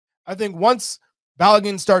I think once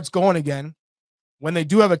Balogun starts going again, when they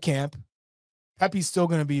do have a camp, Pepi's still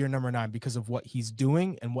going to be your number 9 because of what he's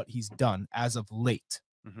doing and what he's done as of late.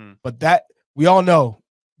 But that we all know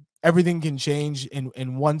everything can change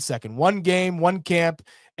in 1 second, 1 game, 1 camp,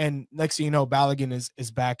 and next thing you know, Balogun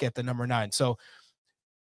is back at the number 9. So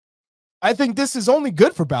I think this is only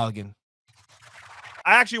good for Balogun.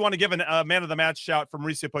 I actually want to give a man of the match shout from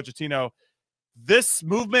Mauricio Pochettino. This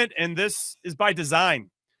movement and this is by design.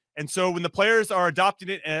 And so when the players are adopting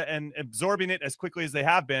it and absorbing it as quickly as they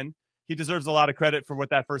have been, he deserves a lot of credit for what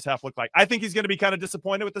that first half looked like. I think he's going to be kind of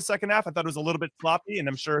disappointed with the second half. I thought it was a little bit sloppy, and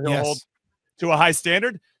I'm sure he'll hold to a high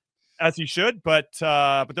standard, as he should. But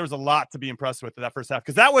there was a lot to be impressed with in that first half,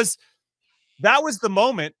 because that was the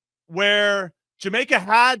moment where Jamaica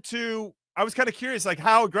had to. I was kind of curious, like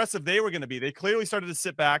how aggressive they were going to be. They clearly started to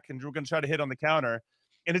sit back and were going to try to hit on the counter,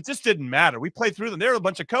 and it just didn't matter. We played through them. There were a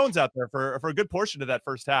bunch of cones out there for a good portion of that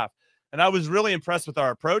first half, and I was really impressed with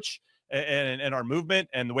our approach and our movement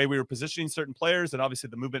and the way we were positioning certain players, and obviously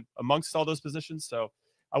the movement amongst all those positions. So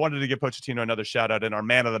I wanted to give Pochettino another shout out in our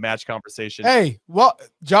man of the match conversation. Hey, well,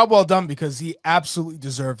 job well done, because he absolutely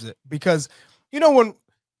deserves it. Because, you know, when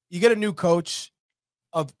you get a new coach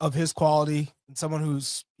of his quality and someone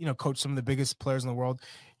who's, you know, coached some of the biggest players in the world,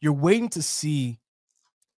 you're waiting to see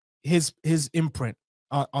his imprint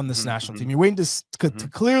on this national team. You're waiting to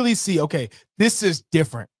clearly see, okay, this is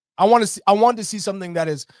different. I want to see something that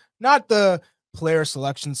is not the player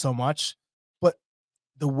selection so much, but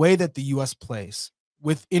the way that the U.S. plays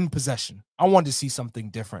within possession. I wanted to see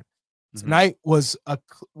something different. Tonight was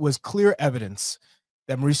clear evidence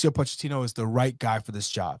that Mauricio Pochettino is the right guy for this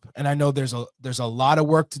job. And I know there's a lot of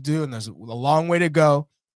work to do and there's a long way to go,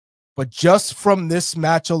 but just from this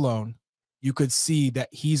match alone, you could see that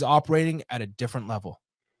he's operating at a different level.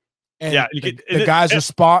 And yeah, the guys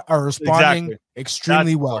are responding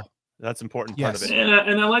extremely well. That's important part of it.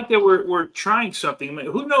 And I like that we're trying something. I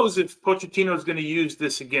mean, who knows if Pochettino is going to use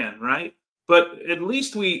this again, right? But at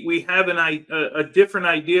least we have a different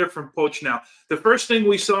idea from Poch now. The first thing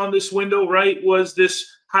we saw in this window, right, was this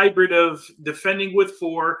hybrid of defending with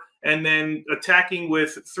 4 and then attacking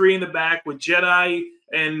with 3 in the back with Jedi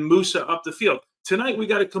and Musa up the field. Tonight, we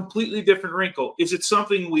got a completely different wrinkle. Is it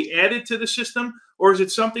something we added to the system, or is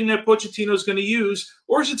it something that Pochettino is going to use,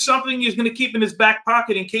 or is it something he's going to keep in his back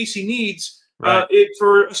pocket in case he needs it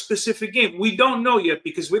for a specific game? We don't know yet,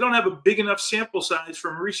 because we don't have a big enough sample size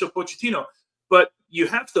from Mauricio Pochettino. But you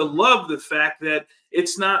have to love the fact that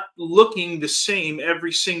it's not looking the same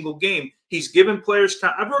every single game. He's given players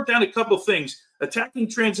time. I wrote down a couple of things. Attacking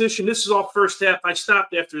transition, this is all first half. I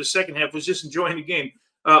stopped after the second half, was just enjoying the game.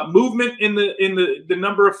 Movement in the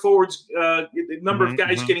number of forwards, the number of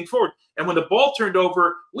guys getting forward. And when the ball turned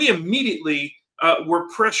over, we immediately were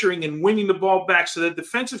pressuring and winning the ball back, so that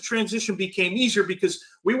defensive transition became easier because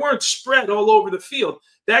we weren't spread all over the field.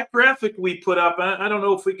 That graphic we put up, I don't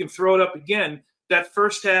know if we can throw it up again, that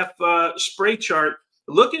first half spray chart.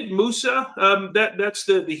 Look at Musa. That's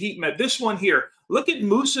the heat map. This one here. Look at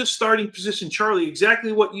Musa's starting position, Charlie,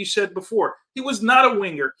 exactly what you said before. He was not a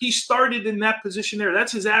winger. He started in that position there.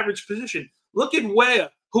 That's his average position. Look at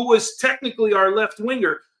Weah, who was technically our left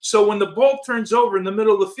winger. So when the ball turns over in the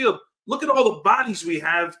middle of the field, look at all the bodies we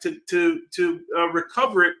have to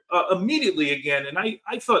recover it immediately again. And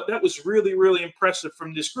I thought that was really, really impressive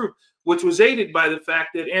from this group, which was aided by the fact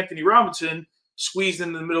that Anthony Robinson squeezed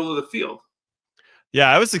in the middle of the field.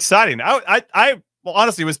 Yeah, it was exciting. I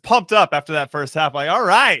honestly was pumped up after that first half. Like, all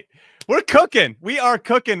right, we're cooking. We are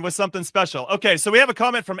cooking with something special. Okay, so we have a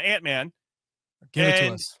comment from Ant-Man. Give it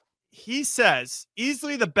to us. He says,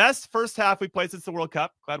 easily the best first half we played since the World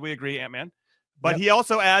Cup. Glad we agree, Ant-Man. But he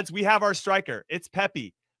also adds, we have our striker. It's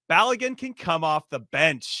Pepi. Balogun can come off the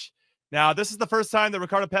bench. Now, this is the first time that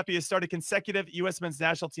Ricardo Pepi has started consecutive U.S. men's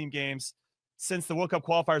national team games since the World Cup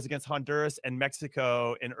qualifiers against Honduras and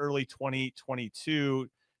Mexico in early 2022.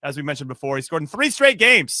 As we mentioned before, he scored in 3 straight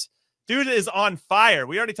games. Dude is on fire.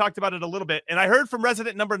 We already talked about it a little bit. And I heard from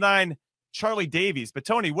resident number 9, Charlie Davies. But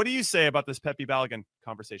Tony, what do you say about this Pepi Balogun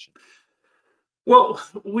conversation? Well,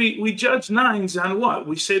 we judge 9s on what?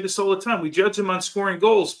 We say this all the time. We judge them on scoring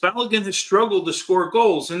goals. Balogun has struggled to score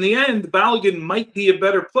goals. In the end, Balogun might be a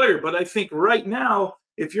better player. But I think right now,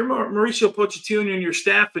 if you're Mauricio Pochettino and your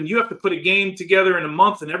staff and you have to put a game together in a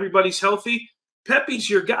month and everybody's healthy, Pepi's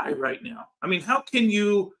your guy right now. I mean, how can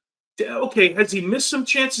you – okay, has he missed some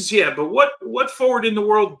chances? Yeah, but what forward in the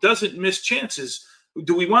world doesn't miss chances?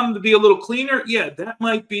 Do we want him to be a little cleaner? Yeah, that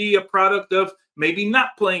might be a product of maybe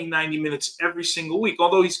not playing 90 minutes every single week,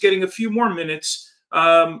 although he's getting a few more minutes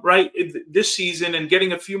this season and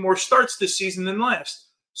getting a few more starts this season than last.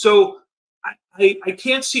 So I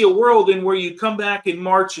can't see a world in where you come back in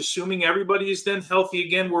March, assuming everybody is then healthy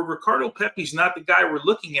again, where Ricardo Pepi's not the guy we're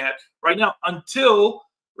looking at right now until,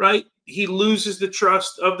 right, he loses the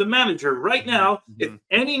trust of the manager. Right now, if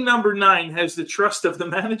any number 9 has the trust of the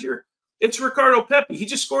manager, it's Ricardo Pepi. He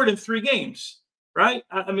just scored in 3 games, right?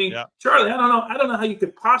 I mean, Charlie, I don't know how you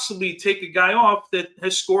could possibly take a guy off that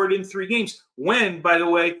has scored in 3 games when, by the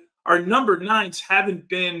way, our number 9s haven't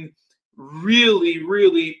been really,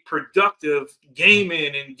 really productive game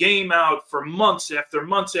in and game out for months after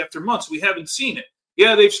months after months. We haven't seen it.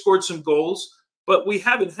 Yeah, they've scored some goals, but we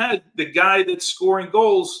haven't had the guy that's scoring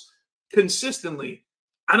goals consistently.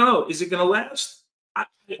 I don't know. Is it going to last? I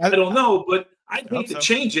don't know, but I'd hate to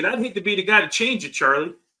change it. I'd hate to be the guy to change it,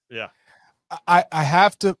 Charlie. Yeah. I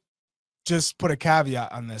have to just put a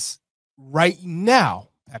caveat on this. Right now,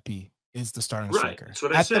 Pepi is the starting striker. That's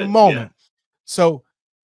what I said. At the moment. Yeah. So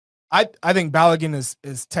I think Balogun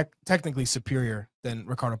is technically superior than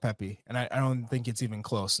Ricardo Pepi, and I don't think it's even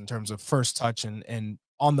close in terms of first touch and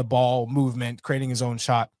on the ball movement, creating his own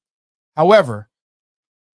shot. However,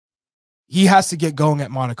 he has to get going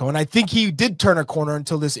at Monaco, and I think he did turn a corner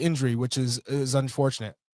until this injury, which is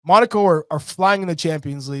unfortunate. Monaco are flying in the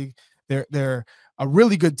Champions League. They're a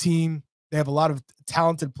really good team. They have a lot of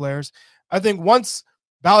talented players. I think once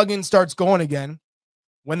Balogun starts going again,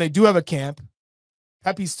 when they do have a camp,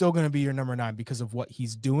 Pepi's still going to be your number 9 because of what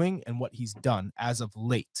he's doing and what he's done as of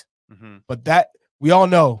late. But that we all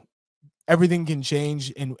know everything can change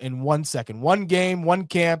in 1 second, 1 game, 1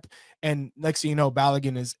 camp, and next thing you know,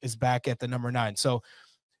 Balogun is back at the number 9. So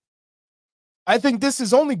I think this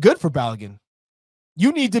is only good for Balogun.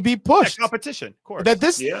 You need to be pushed. Competition, of course. That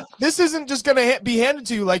this isn't just going to be handed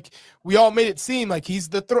to you like we all made it seem like he's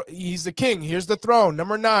the king. Here's the throne,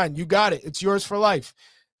 number 9. You got it. It's yours for life.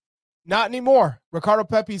 Not anymore. Ricardo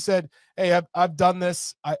Pepi said, hey, I've done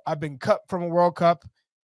this. I've been cut from a World Cup.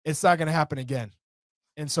 It's not going to happen again.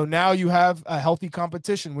 And so now you have a healthy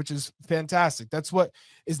competition, which is fantastic. That's what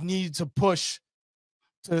is needed to push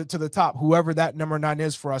to the top, whoever that number 9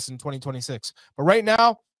 is for us in 2026. But right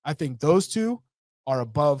now, I think those two are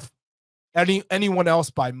above anyone else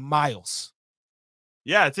by miles.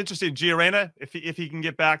 Yeah, it's interesting. Giorena, if he can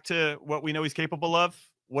get back to what we know he's capable of,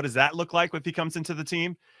 what does that look like if he comes into the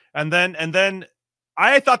team? And then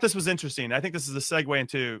I thought this was interesting. I think this is a segue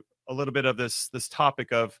into a little bit of this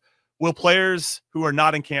topic of, will players who are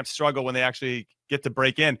not in camp struggle when they actually get to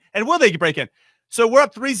break in? And will they break in? So we're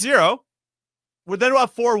up 3-0. We're then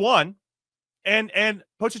up 4-1. And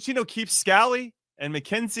Pochettino keeps Scally and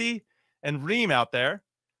McKenzie and Ream out there.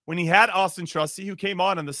 When he had Austin Trusty, who came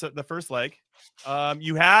on in the first leg,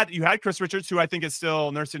 you had Chris Richards, who I think is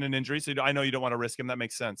still nursing an injury. So I know you don't want to risk him. That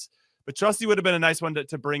makes sense. But Trusty would have been a nice one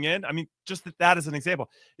to bring in. I mean, just that as an example.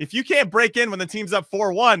 If you can't break in when the team's up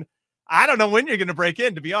 4-1, I don't know when you're going to break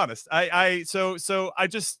in, to be honest. I'm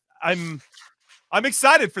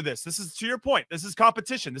excited for this. This is, to your point, this is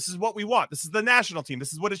competition. This is what we want. This is the national team.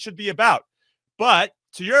 This is what it should be about. But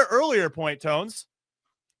to your earlier point, Tones,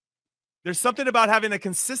 there's something about having a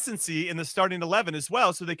consistency in the starting 11 as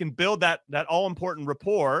well, so they can build that all-important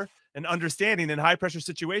rapport and understanding in high-pressure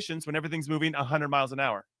situations when everything's moving 100 miles an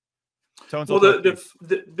hour. Tones, well,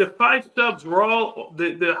 the 5 subs were all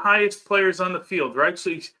the highest players on the field, right?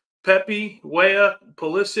 So Pepi, Weah,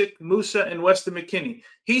 Pulisic, Musa, and Weston McKennie.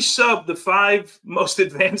 He subbed the 5 most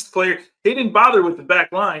advanced players. He didn't bother with the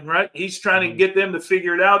back line, right? He's trying to get them to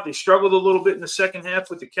figure it out. They struggled a little bit in the second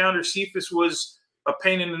half with the counter. Cephas was a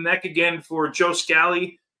pain in the neck again for Joe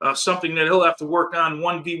Scally, something that he'll have to work on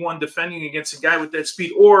 1v1 defending against a guy with that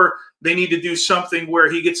speed, or they need to do something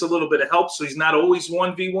where he gets a little bit of help so he's not always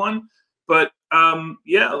 1v1. But,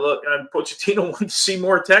 yeah, look, Pochettino wanted to see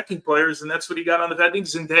more attacking players, and that's what he got on the – I think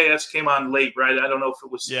Zendejas came on late, right? I don't know if it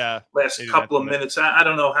was last couple of minutes. I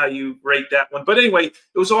don't know how you rate that one. But anyway, it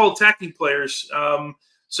was all attacking players.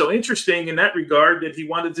 So interesting in that regard that he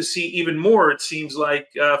wanted to see even more, it seems like,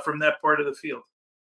 from that part of the field.